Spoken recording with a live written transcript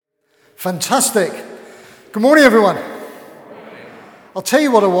Fantastic. Good morning, everyone. I'll tell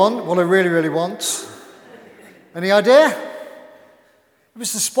you what I want, what I really, really want. Any idea? It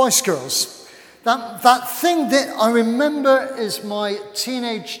was the Spice Girls. That thing that I remember as my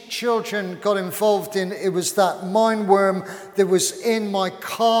teenage children got involved in, it was that mindworm that was in my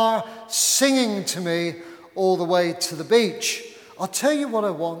car singing to me all the way to the beach. I'll tell you what I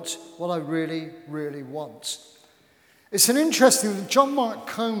want, what I really, really want. It's an interesting, John Mark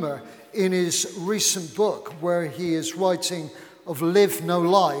Comer, in his recent book where he is writing of Live No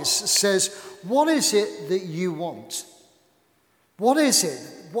Lies, says, what is it that you want? What is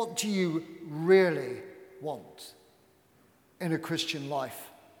it? What do you really want in a Christian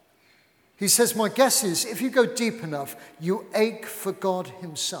life? He says, my guess is if you go deep enough, you ache for God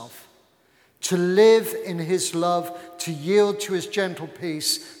himself, to live in his love, to yield to his gentle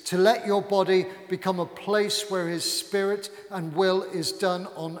peace, to let your body become a place where his spirit and will is done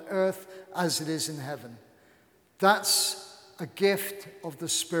on earth as it is in heaven. That's a gift of the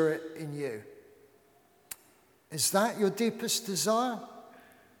Spirit in you. Is that your deepest desire?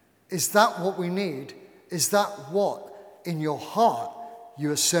 Is that what we need? Is that what in your heart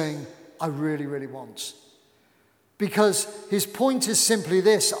you are saying, I really, really want? Because his point is simply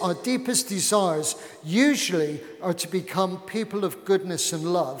this: our deepest desires usually are to become people of goodness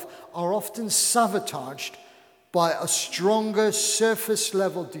and love, are often sabotaged by a stronger surface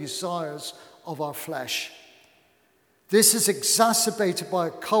level desires of our flesh. This is exacerbated by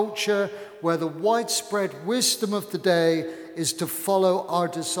a culture where the widespread wisdom of the day is to follow our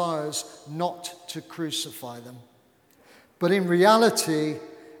desires, not to crucify them. But in reality,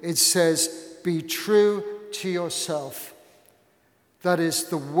 it says, be true to yourself. That is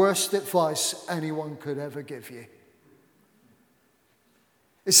the worst advice anyone could ever give you.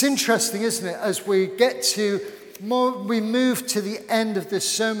 It's interesting, isn't it, as we move to the end of this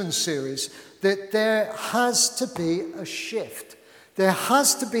sermon series, that there has to be a shift. There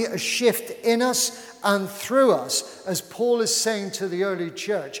has to be a shift in us and through us, as Paul is saying to the early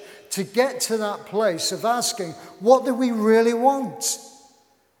church, to get to that place of asking, what do we really want?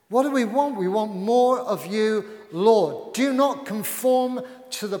 What do we want? We want more of you, Lord. Do not conform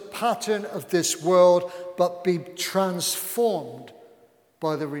to the pattern of this world, but be transformed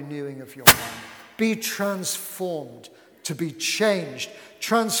by the renewing of your mind. Be transformed, to be changed.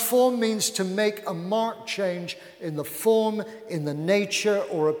 Transform means to make a marked change in the form, in the nature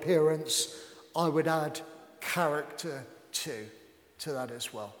or appearance. I would add character too, to that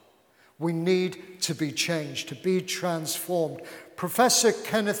as well. We need to be changed, to be transformed. Professor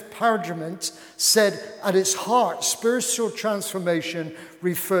Kenneth Pargament said, at its heart, spiritual transformation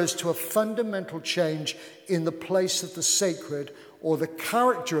refers to a fundamental change in the place of the sacred or the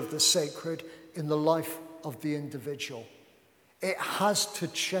character of the sacred in the life of the individual. It has to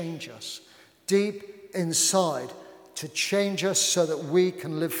change us deep inside, to change us so that we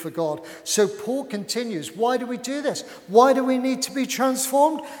can live for God. So Paul continues, why do we do this? Why do we need to be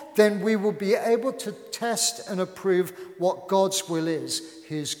transformed? Then we will be able to test and approve what God's will is,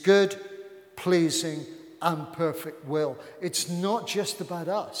 his good, pleasing, and perfect will. It's not just about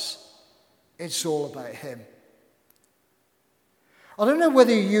us. It's all about him. I don't know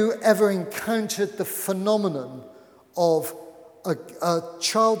whether you ever encountered the phenomenon of a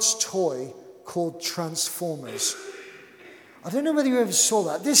child's toy called Transformers. I don't know whether you ever saw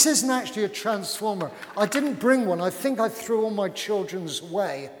that. This isn't actually a transformer. I didn't bring one. I think I threw all my children's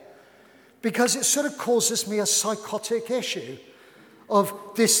away because it sort of causes me a psychotic issue of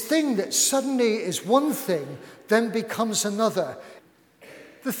this thing that suddenly is one thing, then becomes another.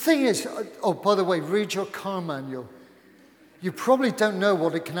 The thing is, oh, by the way, read your car manual. You probably don't know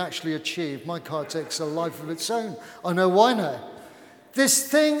what it can actually achieve. My car takes a life of its own. I know why now.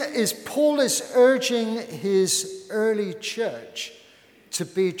 This thing is, Paul is urging his early church to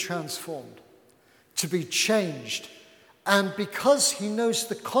be transformed, to be changed. And because he knows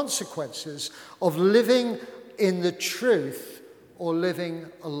the consequences of living in the truth or living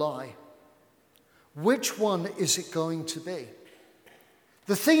a lie. Which one is it going to be?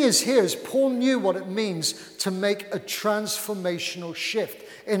 The thing is Paul knew what it means to make a transformational shift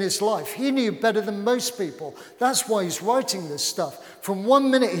in his life. He knew better than most people. That's why he's writing this stuff. From one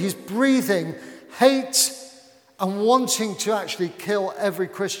minute he's breathing hate and wanting to actually kill every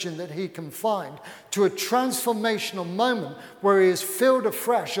Christian that he can find, to a transformational moment where he is filled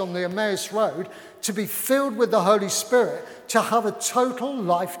afresh on the Emmaus Road, to be filled with the Holy Spirit, to have a total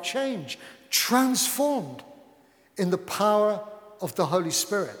life change, transformed in the power of the Holy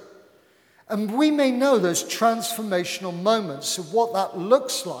Spirit. And we may know those transformational moments of what that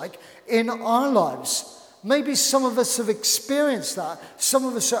looks like in our lives. Maybe some of us have experienced that. Some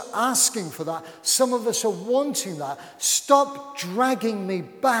of us are asking for that. Some of us are wanting that. Stop dragging me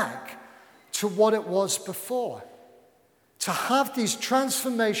back to what it was before. To have these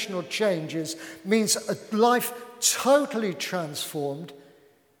transformational changes means a life totally transformed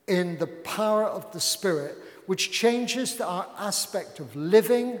in the power of the Spirit, which changes our aspect of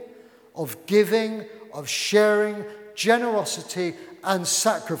living, of giving, of sharing, generosity, and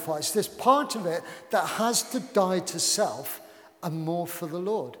sacrifice. There's part of it that has to die to self and more for the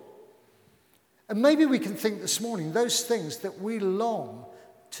Lord. And maybe we can think this morning, those things that we long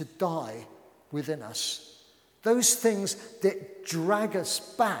to die within us, those things that drag us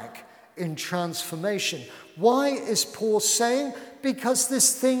back in transformation. Why is Paul saying? Because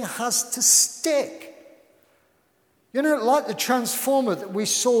this thing has to stick. You know, like the transformer that we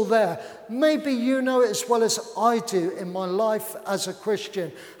saw there, maybe you know it as well as I do in my life as a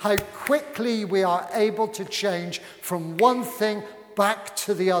Christian, how quickly we are able to change from one thing back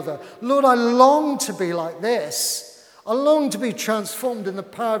to the other. Lord, I long to be like this. I long to be transformed in the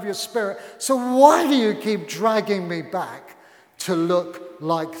power of your Spirit. So why do you keep dragging me back to look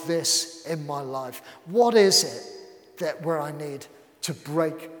like this in my life? What is it that where I need to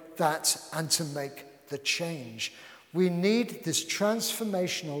break that and to make the change? We need this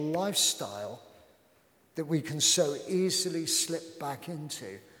transformational lifestyle that we can so easily slip back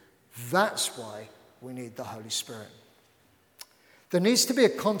into. That's why we need the Holy Spirit. There needs to be a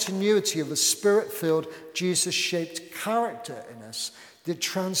continuity of a Spirit-filled, Jesus-shaped character in us that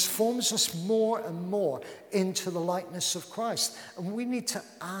transforms us more and more into the likeness of Christ. And we need to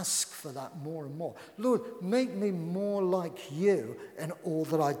ask for that more and more. Lord, make me more like you in all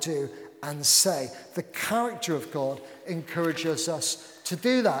that I do and say. The character of God encourages us to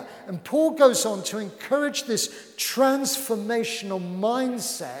do that. And Paul goes on to encourage this transformational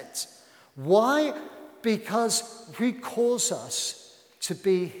mindset. Why? Because he calls us to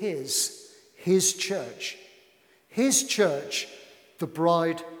be his church. His church, the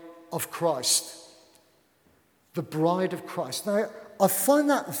bride of Christ. The bride of Christ. Now, I find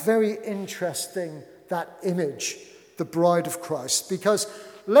that very interesting, that image, the bride of Christ, because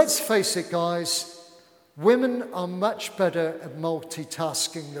let's face it, guys, women are much better at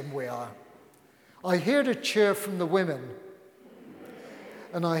multitasking than we are. I hear the cheer from the women,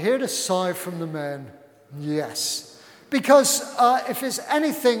 and I hear the sigh from the men, yes. Because if it's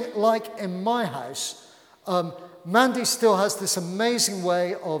anything like in my house, Mandy still has this amazing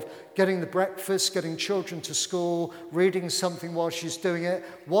way of getting the breakfast, getting children to school, reading something while she's doing it,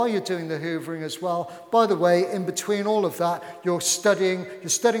 while you're doing the hoovering as well. By the way, in between all of that, you're studying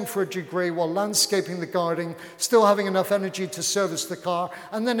for a degree while landscaping the garden, still having enough energy to service the car,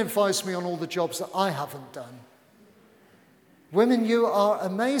 and then advise me on all the jobs that I haven't done. Women, you are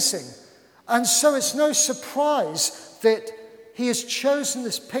amazing. And so it's no surprise that he has chosen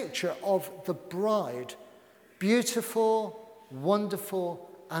this picture of the bride, beautiful, wonderful,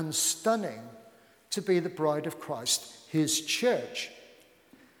 and stunning, to be the bride of Christ, his church.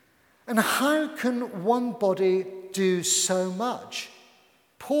 And how can one body do so much?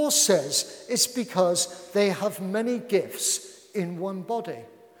 Paul says it's because they have many gifts in one body.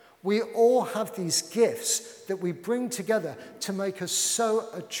 We all have these gifts that we bring together to make us so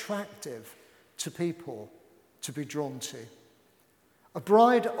attractive to people to be drawn to. A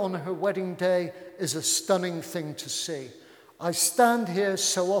bride on her wedding day is a stunning thing to see. I stand here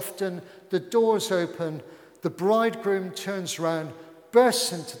so often, the doors open, the bridegroom turns around,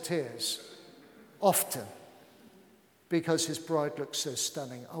 bursts into tears, often, because his bride looks so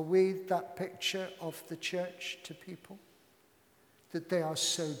stunning. Are we that picture of the church to people? That they are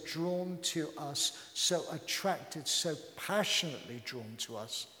so drawn to us, so attracted, so passionately drawn to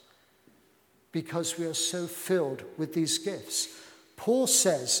us, because we are so filled with these gifts. Paul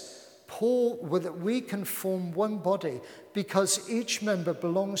says, that we can form one body because each member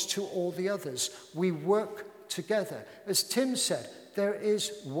belongs to all the others. We work together. As Tim said, there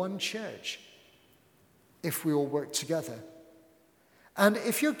is one church if we all work together. And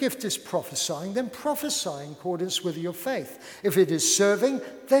if your gift is prophesying, then prophesy in accordance with your faith. If it is serving,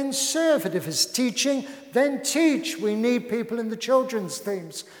 then serve. And if it's teaching, then teach. We need people in the children's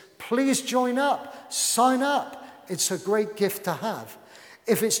teams. Please join up, sign up. It's a great gift to have.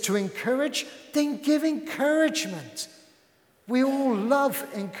 If it's to encourage, then give encouragement. We all love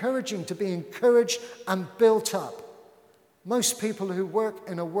encouraging, to be encouraged and built up. Most people who work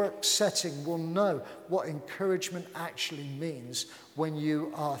in a work setting will know what encouragement actually means when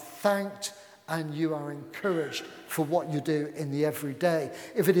you are thanked and you are encouraged for what you do in the everyday.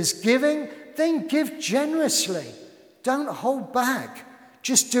 If it is giving, then give generously. Don't hold back.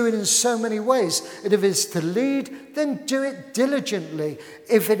 Just do it in so many ways. And if it's to lead, then do it diligently.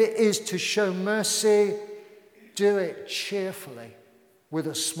 If it is to show mercy, do it cheerfully with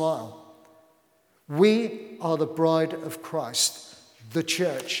a smile. We are the bride of Christ, the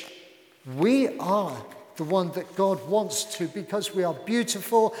church. We are the one that God wants to, because we are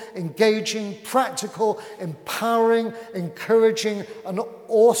beautiful, engaging, practical, empowering, encouraging, and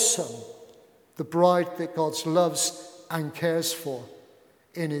awesome. The bride that God loves and cares for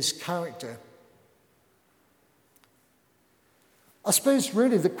in his character. I suppose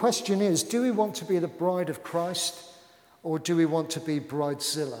really the question is, do we want to be the bride of Christ, or do we want to be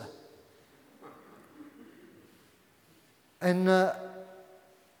bridezilla? And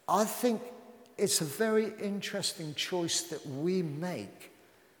I think it's a very interesting choice that we make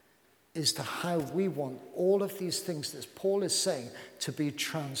as to how we want all of these things that Paul is saying to be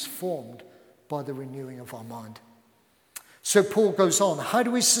transformed by the renewing of our mind. So Paul goes on, how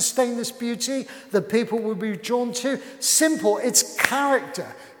do we sustain this beauty that people will be drawn to? Simple, it's character.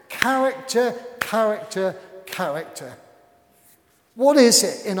 Character, character, character. What is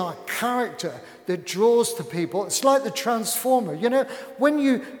it in our character that draws to people? It's like the transformer. You know, when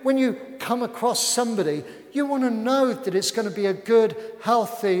you come across somebody, you want to know that it's going to be a good,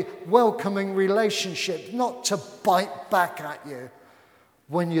 healthy, welcoming relationship, not to bite back at you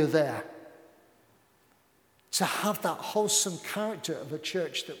when you're there. To have that wholesome character of a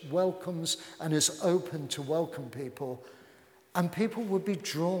church that welcomes and is open to welcome people. And people will be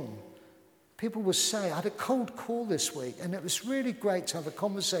drawn. People will say, I had a cold call this week, and it was really great to have a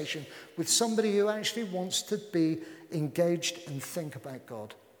conversation with somebody who actually wants to be engaged and think about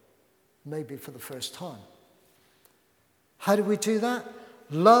God, maybe for the first time. How do we do that?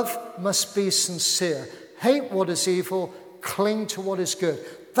 Love must be sincere. Hate what is evil, cling to what is good.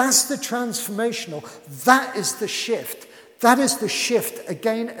 That's the transformational. That is the shift. That is the shift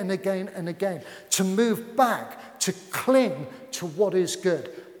again and again and again. To move back, to cling to what is good.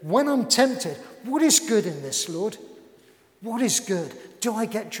 When I'm tempted, what is good in this, Lord? What is good? Do I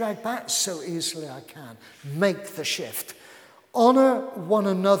get dragged back? So easily I can. Make the shift. Honor one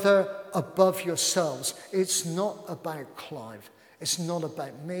another above yourselves. It's not about Clive. It's not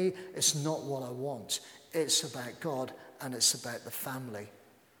about me. It's not what I want. It's about God, and it's about the family.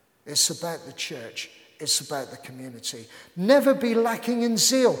 It's about the church. It's about the community. Never be lacking in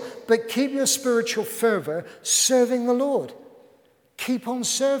zeal, but keep your spiritual fervor serving the Lord. Keep on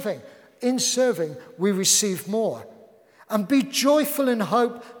serving. In serving, we receive more. And be joyful in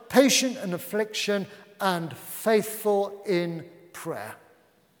hope, patient in affliction, and faithful in prayer.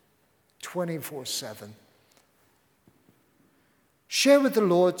 24/7. Share with the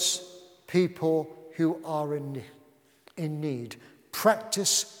Lord's people who are in need.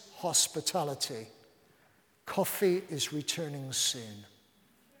 Practice hospitality. Coffee is returning soon.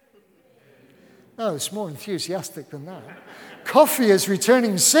 No, it's more enthusiastic than that. Coffee is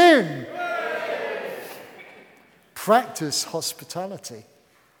returning soon. Practice hospitality.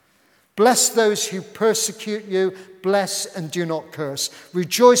 Bless those who persecute you. Bless and do not curse.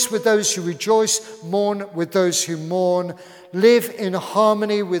 Rejoice with those who rejoice. Mourn with those who mourn. Live in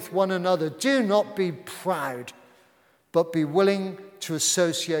harmony with one another. Do not be proud, but be willing to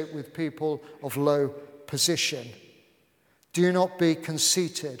associate with people of low position. Do not be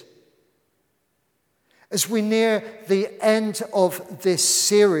conceited. As we near the end of this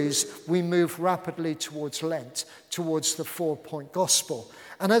series, we move rapidly towards Lent, towards the 4-point gospel.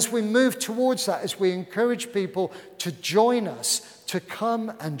 And as we move towards that, as we encourage people to join us, to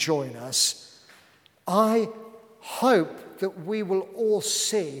come and join us, I hope that we will all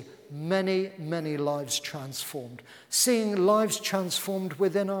see many, many lives transformed. Seeing lives transformed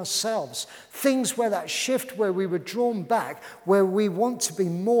within ourselves. Things where that shift, where we were drawn back, where we want to be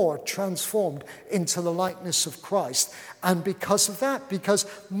more transformed into the likeness of Christ. And because of that, because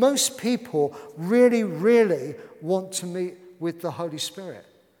most people really, really want to meet with the Holy Spirit.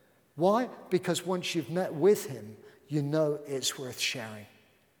 Why? Because once you've met with him, you know it's worth sharing.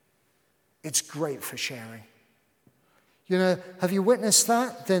 It's great for sharing. You know, have you witnessed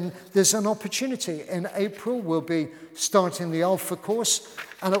that? Then there's an opportunity. In April, we'll be starting the Alpha course,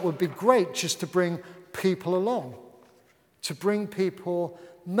 and it would be great just to bring people along. To bring people,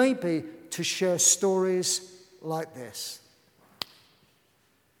 maybe to share stories like this.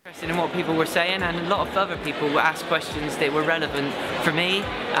 Interested in what people were saying, and a lot of other people were asked questions that were relevant for me,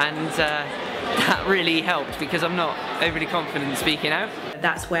 and that really helped because I'm not overly confident in speaking out.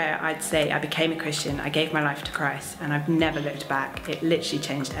 That's where I'd say I became a Christian. I gave my life to Christ, and I've never looked back. It literally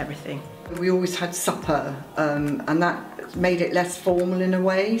changed everything. We always had supper, and that made it less formal in a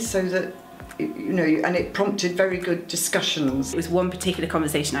way, so that and it prompted very good discussions. It was one particular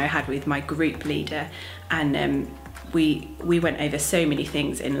conversation I had with my group leader, and we went over so many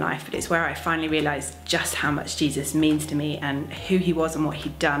things in life, but it's where I finally realised just how much Jesus means to me and who he was and what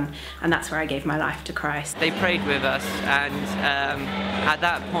he'd done, and that's where I gave my life to Christ. They prayed with us, and at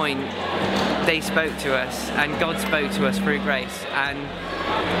that point they spoke to us, and God spoke to us through grace, and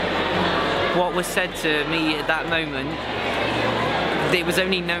what was said to me at that moment, it was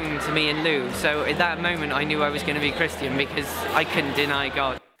only known to me and Lou, so at that moment I knew I was going to be Christian because I couldn't deny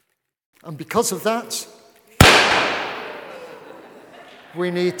God. And because of that, we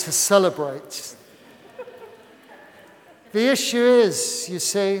need to celebrate. The issue is, you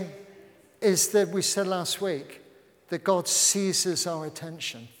see, is that we said last week that God seizes our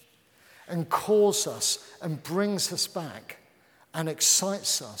attention and calls us and brings us back and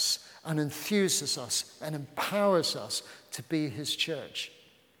excites us and enthuses us and empowers us to be his church.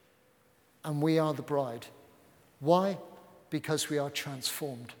 And we are the bride. Why? Because we are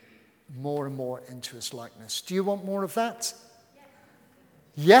transformed more and more into his likeness. Do you want more of that?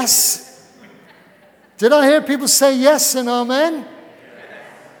 Yes? Did I hear people say yes and amen? Yes.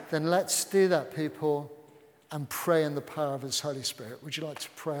 Then let's do that, people, and pray in the power of his Holy Spirit. Would you like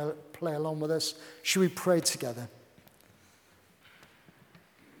to play along with us? Should we pray together?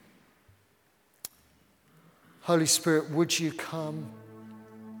 Holy Spirit, would you come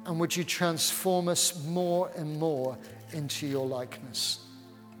and would you transform us more and more into your likeness?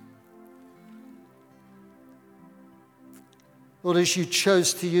 Lord, as you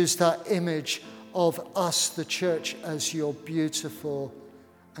chose to use that image of us, the church, as your beautiful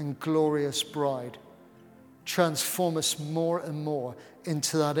and glorious bride, transform us more and more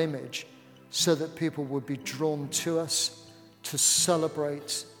into that image so that people would be drawn to us to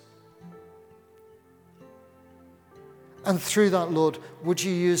celebrate. And through that, Lord, would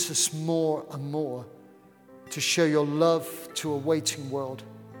you use us more and more to show your love to a waiting world,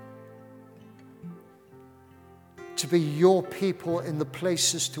 to be your people in the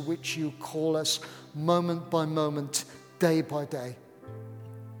places to which you call us moment by moment, day by day.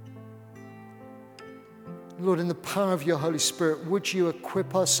 Lord, in the power of your Holy Spirit, would you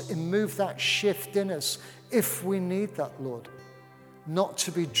equip us and move that shift in us if we need that, Lord, not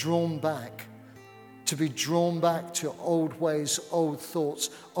to be drawn back to old ways, old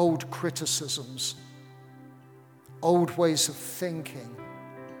thoughts, old criticisms, old ways of thinking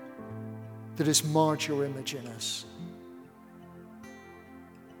that has marred your image in us.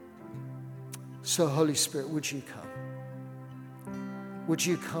 So, Holy Spirit, would you come? Would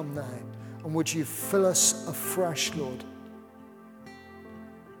you come now? And would you fill us afresh, Lord?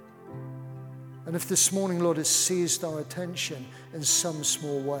 And if this morning, Lord, has seized our attention in some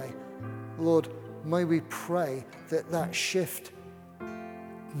small way, Lord, may we pray that that shift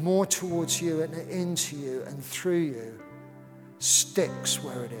more towards you and into you and through you sticks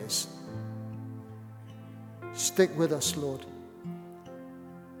where it is. Stick with us, Lord,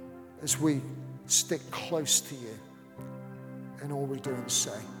 as we stick close to you in all we do and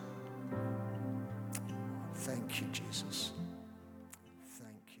say. Thank you, Jesus.